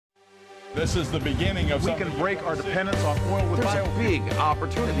This is the beginning of something. We can break our dependence on oil with There's biofuel. a big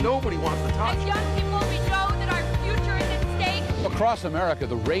opportunity nobody wants to touch. As young people, we know that our future is at stake. Across America,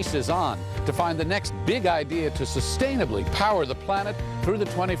 the race is on to find the next big idea to sustainably power the planet through the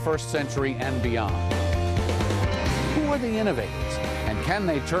 21st century and beyond. Who are the innovators, and can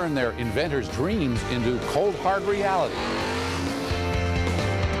they turn their inventors' dreams into cold, hard reality?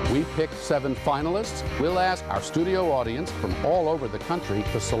 We picked 7 finalists. We'll ask our studio audience from all over the country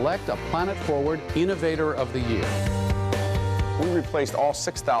to select a Planet Forward Innovator of the Year. We replaced all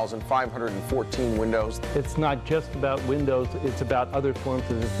 6,514 windows. It's not just about windows, it's about other forms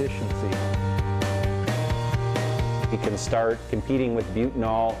of efficiency. We can start competing with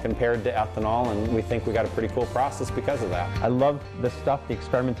butanol compared to ethanol, and we think we got a pretty cool process because of that. I love this stuff, the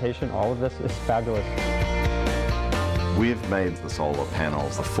experimentation, all of this is fabulous. We've made the solar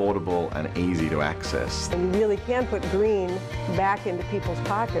panels affordable and easy to access. And you really can put green back into people's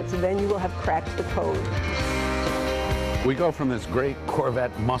pockets, and then you will have cracked the code. We go from this great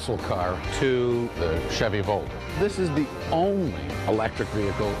Corvette muscle car to the Chevy Volt. This is the only electric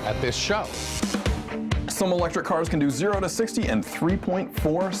vehicle at this show. Some electric cars can do 0 to 60 in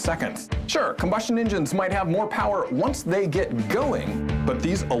 3.4 seconds. Sure, combustion engines might have more power once they get going, but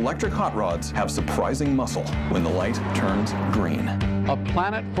these electric hot rods have surprising muscle when the light turns green. A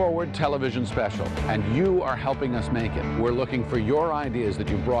Planet Forward television special, and you are helping us make it. We're looking for your ideas that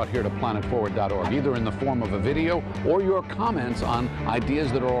you brought here to planetforward.org, either in the form of a video or your comments on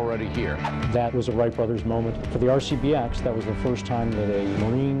ideas that are already here. That was a Wright Brothers moment. For the RCBX, that was the first time that a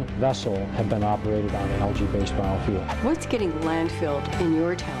marine vessel had been operated on an algae-based biofuel. What's getting landfilled in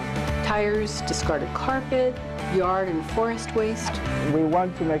your town? Tires, discarded carpet, yard and forest waste? We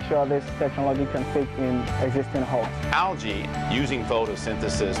want to make sure this technology can fit in existing homes. Algae, using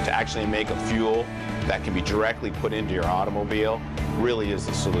photosynthesis to actually make a fuel that can be directly put into your automobile, really is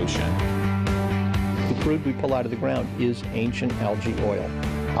the solution. The crude we pull out of the ground is ancient algae oil.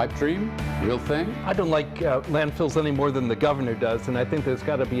 Pipe dream, real thing? I don't like landfills any more than the governor does, and I think there's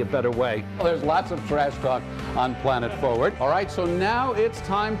got to be a better way. Well, there's lots of trash talk on Planet Forward. All right, so now it's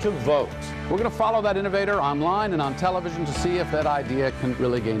time to vote. We're going to follow that innovator online and on television to see if that idea can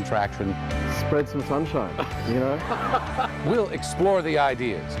really gain traction. Spread some sunshine, you know? We'll explore the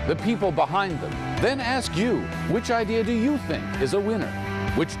ideas, the people behind them, then ask you, which idea do you think is a winner?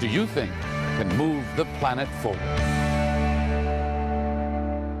 Which do you think can move the planet forward?